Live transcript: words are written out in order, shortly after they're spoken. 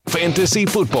Fantasy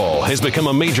football has become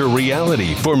a major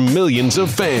reality for millions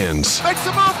of fans. Makes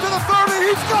a move to the 30.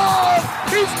 He's gone.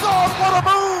 He's gone. What a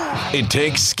move. It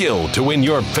takes skill to win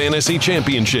your fantasy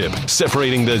championship,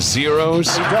 separating the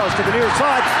zeros. He goes to the near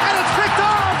side, and it's picked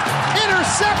off.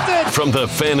 Intercepted. From the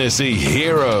fantasy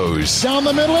heroes. Down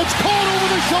the middle, it's caught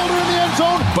over the shoulder in the end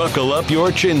zone. Buckle up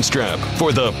your chin strap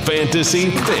for the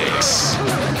Fantasy Fix.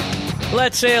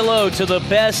 Let's say hello to the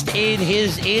best in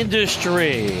his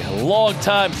industry.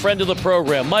 Longtime friend of the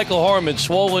program, Michael Harmon,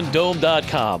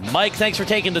 SwollenDome.com. Mike, thanks for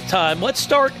taking the time. Let's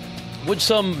start with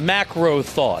some macro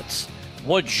thoughts.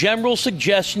 What general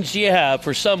suggestions do you have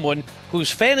for someone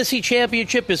whose fantasy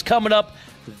championship is coming up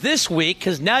this week?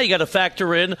 Because now you got to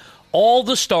factor in all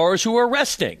the stars who are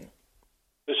resting.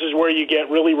 This is where you get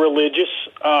really religious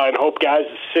and hope guys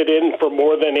sit in for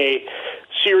more than a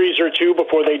series or two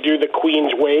before they do the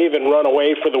Queen's Wave and run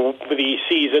away for the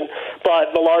season.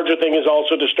 But the larger thing is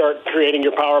also to start creating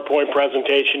your PowerPoint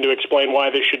presentation to explain why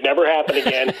this should never happen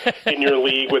again in your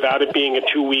league without it being a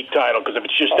 2-week title. Because if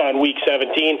it's just on week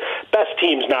 17, best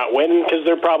teams not winning because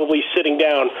they're probably sitting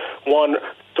down 1,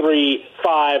 3,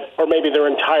 5, or maybe their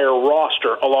entire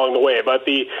roster along the way. But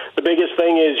the biggest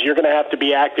thing is you're going to have to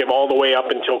be active all the way up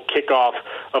until kickoff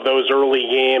of those early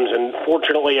games. And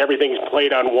fortunately, everything's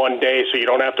played on one day, so you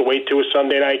don't have to wait to a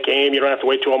Sunday night game. You don't have to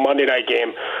wait to a Monday night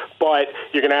game. But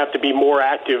you're going to have to be more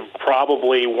active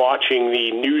probably watching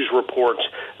the news reports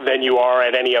than you are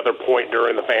at any other point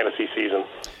during the fantasy season.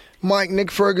 Mike,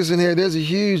 Nick Ferguson here. There's a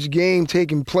huge game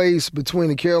taking place between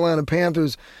the Carolina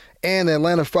Panthers and the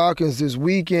Atlanta Falcons this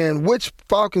weekend. Which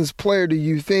Falcons player do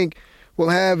you think will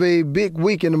have a big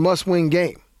week in a must-win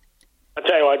game? I'll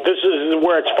tell you what, this is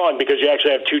where it's fun because you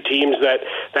actually have two teams that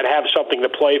have something to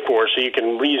play for, so you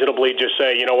can reasonably just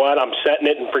say, you know what, I'm setting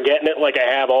it and forgetting it like I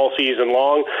have all season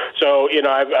long. So,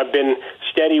 I've been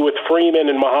steady with Freeman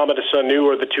and Mohamed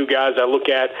Sanu are the two guys I look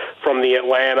at from the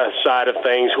Atlanta side of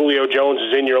things. Julio Jones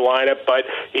is in your lineup, but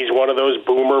he's one of those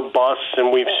boomer busts,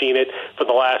 and we've seen it for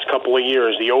the last couple of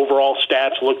years. The overall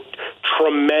stats look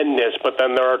tremendous, but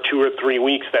then there are 2 or 3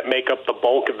 weeks that make up the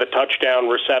bulk of the touchdown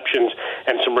receptions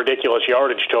and some ridiculous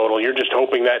yardage total. You're just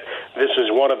hoping that this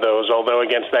is one of those, although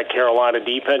against that Carolina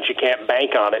defense, you can't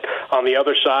bank on it. On the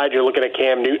other side, you're looking at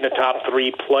Cam Newton, a top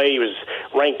 3 play. He was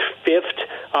ranked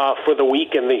 5th for the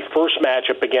week in the first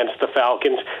matchup against the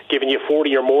Falcons, giving you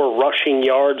 40 or more rushing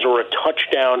yards or a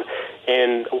touchdown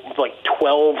in like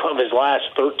 12 of his last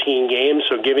 13 games,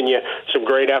 so giving you some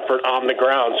great effort on the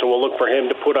ground. So we'll look for him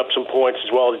to put up some points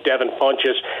as well as Devin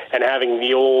Funchess, and having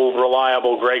the old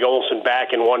reliable Greg Olsen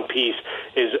back in one piece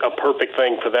is a perfect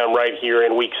thing for them right here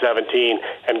in Week 17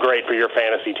 and great for your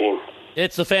fantasy team.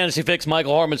 It's the Fantasy Fix,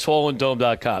 Michael Harmon,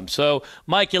 SwollenDome.com. So,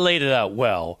 Mike, you laid it out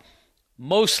well.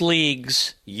 Most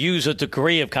leagues use a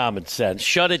degree of common sense,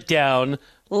 shut it down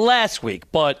last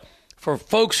week, but for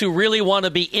folks who really want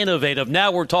to be innovative,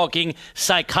 now we're talking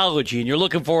psychology, and you're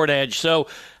looking for an edge. So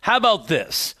how about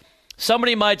this?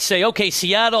 Somebody might say, okay,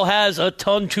 Seattle has a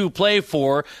ton to play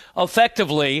for.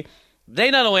 Effectively,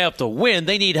 they not only have to win,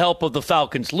 they need help of the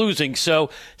Falcons losing. So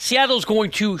Seattle's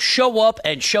going to show up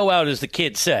and show out, as the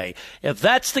kids say. If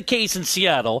that's the case in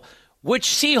Seattle, which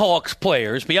Seahawks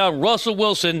players, beyond Russell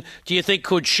Wilson, do you think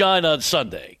could shine on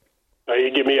Sunday? You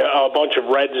give me a bunch of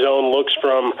red zone looks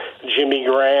from Jimmy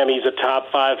Graham. He's a top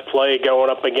 5 play going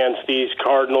up against these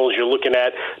Cardinals. You're looking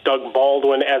at Doug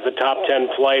Baldwin as a top 10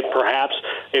 play, perhaps,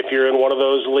 if you're in one of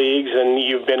those leagues and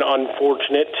you've been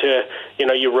unfortunate to,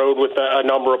 you rode with a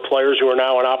number of players who are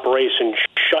now in Operation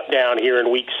Shutdown here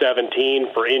in Week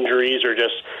 17 for injuries or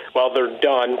just, they're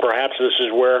done. Perhaps this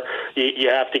is where you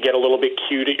have to get a little bit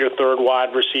cute at your third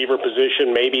wide receiver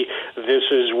position. Maybe this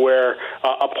is where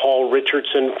a Paul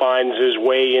Richardson finds his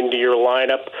way into your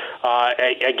lineup.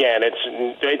 Again,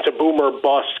 it's a boomer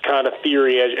bust kind of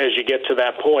theory as you get to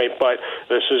that point, but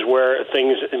this is where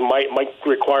things might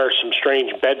require some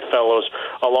strange bedfellows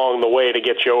along the way to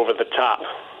get you over the top.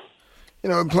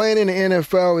 Playing in the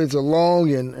NFL is a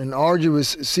long and arduous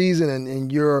season,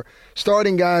 and your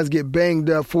starting guys get banged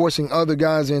up, forcing other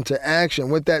guys into action.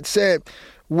 With that said,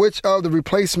 which of the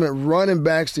replacement running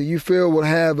backs do you feel will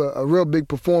have a real big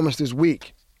performance this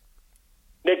week?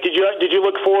 Nick, did you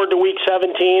look forward to Week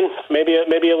 17? Maybe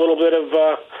a little bit of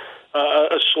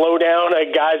a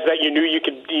slowdown, guys that you knew you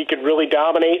could really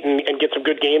dominate and get some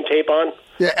good game tape on?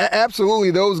 Yeah, absolutely.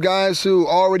 Those guys who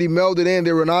already melded in,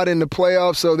 they were not in the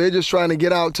playoffs, so they're just trying to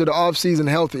get out to the offseason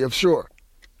healthy, I'm sure.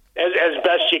 As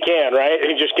best best you can, right?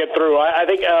 And just get through. I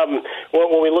think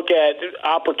when we look at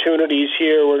opportunities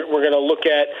here, we're going to look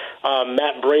at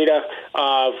Matt Breida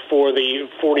for the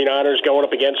 49ers going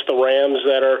up against the Rams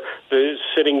that are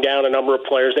sitting down a number of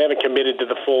players. They haven't committed to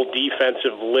the full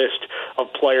defensive list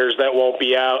of players that won't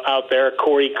be out there.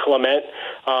 Corey Clement,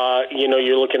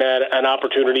 you're looking at an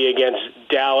opportunity against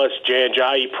Dallas. Jay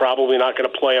Ajayi probably not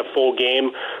going to play a full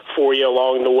game for you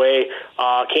along the way.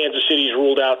 Kansas City's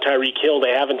ruled out Tyreek Hill.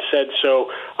 They haven't said so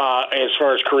as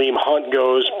far as Kareem Hunt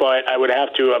goes, but I would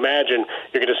have to imagine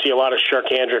you're going to see a lot of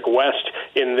Sharkhandrick West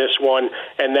in this one.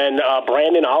 And then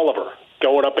Brandon Oliver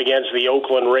going up against the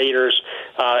Oakland Raiders.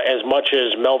 As much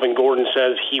as Melvin Gordon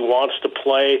says he wants to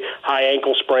play, high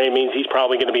ankle sprain means he's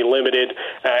probably going to be limited,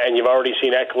 and you've already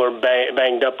seen Eckler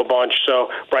banged up a bunch. So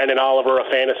Brandon Oliver, a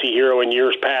fantasy hero in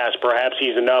years past, perhaps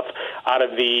he's enough out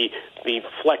of the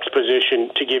flex position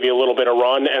to give you a little bit of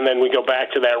run. And then we go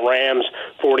back to that Rams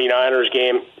 49ers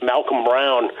game. Malcolm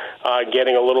Brown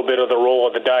getting a little bit of the roll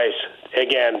of the dice.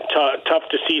 Again, tough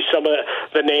to see some of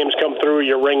the names come through.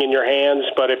 You're wringing your hands,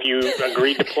 but if you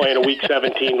agreed to play in a Week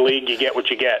 17 league, you get what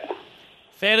you get.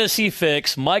 Fantasy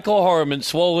Fix, Michael Harmon,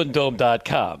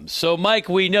 SwollenDome.com. So, Mike,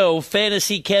 we know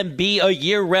fantasy can be a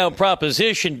year-round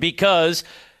proposition because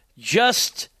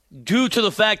just due to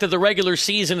the fact that the regular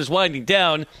season is winding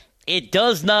down, it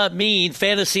does not mean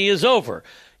fantasy is over.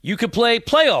 You could play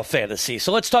playoff fantasy.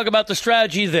 So let's talk about the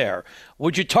strategy there.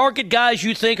 Would you target guys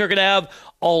you think are going to have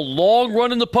a long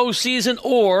run in the postseason,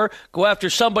 or go after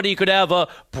somebody who could have a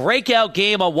breakout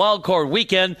game on Wild Card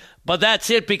Weekend, but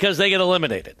that's it because they get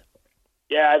eliminated?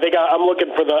 Yeah, I think I'm looking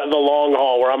for the long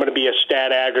haul where I'm going to be a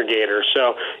stat aggregator.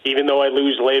 So even though I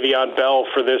lose Le'Veon Bell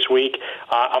for this week,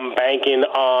 I'm banking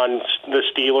on the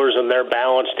Steelers and their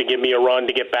balance to give me a run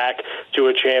to get back to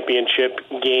a championship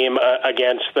game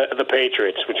against the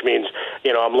Patriots, which means,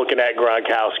 I'm looking at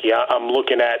Gronkowski. I'm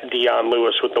looking at Dion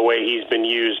Lewis with the way he's been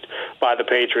used by the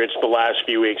Patriots the last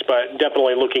few weeks. But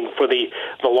definitely looking for the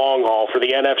long haul. For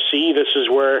the NFC, this is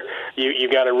where you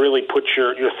got to really put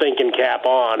your thinking cap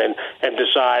on and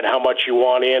decide how much you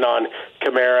want in on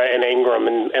Kamara and Ingram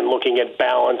and looking at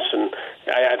balance. And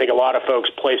I think a lot of folks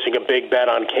placing a big bet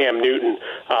on Cam Newton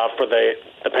for the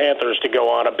Panthers to go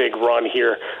on a big run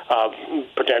here,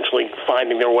 potentially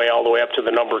finding their way all the way up to the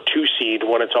number 2 seed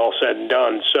when it's all said and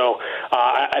done. So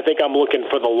I think I'm looking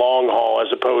for the long haul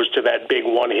as opposed to that big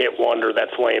one-hit wonder that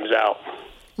flames out.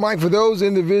 Mike, for those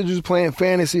individuals playing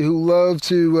fantasy who love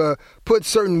to put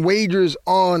certain wagers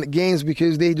on games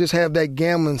because they just have that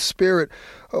gambling spirit,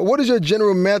 what is your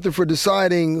general method for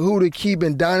deciding who to keep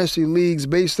in dynasty leagues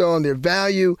based on their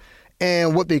value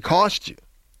and what they cost you?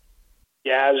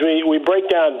 Yeah, as we break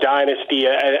down dynasty,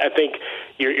 I think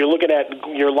you're looking at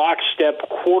your lockstep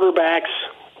quarterbacks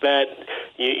that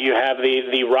you have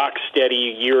the rock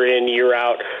steady year in, year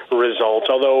out results.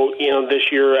 Although,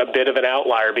 this year a bit of an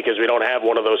outlier because we don't have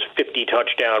one of those 50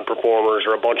 touchdown performers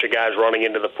or a bunch of guys running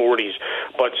into the 40s.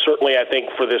 But certainly I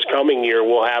think for this coming year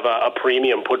we'll have a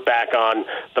premium put back on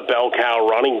the bell cow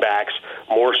running backs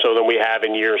more so than we have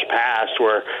in years past,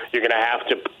 where you're going to have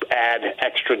to add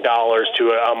extra dollars to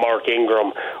a Mark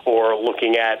Ingram, or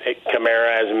looking at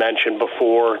Kamara, as mentioned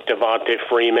before, Devontae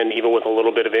Freeman, even with a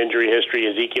little bit of injury history,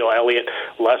 Ezekiel Elliott,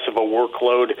 less of a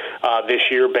workload this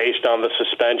year based on the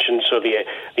suspension, so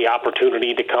the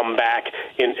opportunity to come back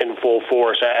in full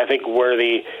force. I think where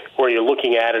you're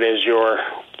looking at it is your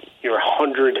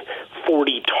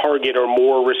 140 target or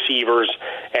more receivers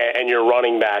and your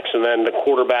running backs, and then the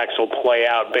quarterbacks will play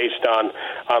out based on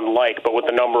like. But with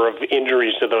the number of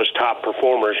injuries to those top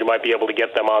performers, you might be able to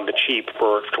get them on the cheap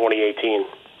for 2018.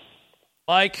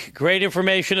 Mike, great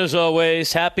information as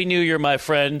always. Happy New Year, my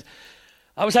friend.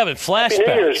 I was having flashbacks. Happy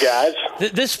New Year's, guys.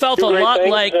 This felt a lot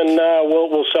like... And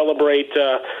we'll celebrate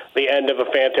the end of a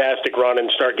fantastic run and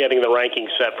start getting the rankings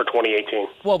set for 2018.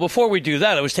 Well, before we do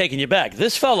that, I was taking you back.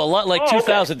 This felt a lot like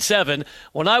 2007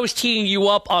 when I was teeing you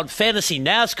up on fantasy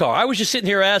NASCAR. I was just sitting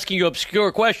here asking you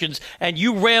obscure questions, and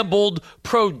you rambled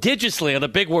prodigiously on a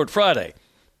Big Word Friday.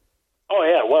 Oh,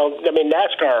 yeah. Well,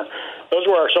 NASCAR... Those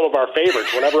were some of our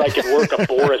favorites. Whenever I could work a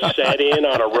Boris Said in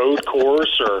on a road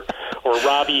course or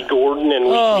Robbie Gordon, and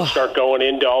we start going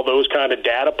into all those kind of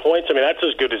data points, that's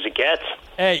as good as it gets.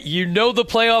 Hey, the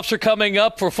playoffs are coming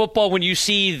up for football when you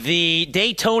see the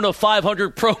Daytona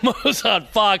 500 promos on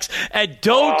Fox. And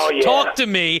don't talk to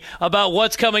me about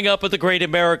what's coming up at the Great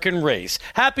American Race.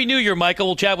 Happy New Year, Michael.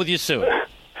 We'll chat with you soon.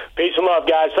 Peace and love,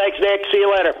 guys. Thanks, Nick. See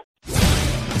you later.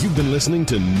 You've been listening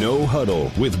to No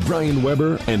Huddle with Brian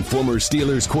Weber and former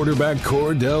Steelers quarterback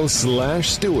Cordell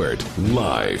 /Stewart.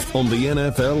 Live on the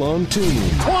NFL on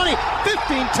TuneIn. 20,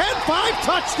 15, 10, 5,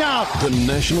 touchdown. The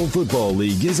National Football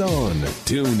League is on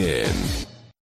TuneIn.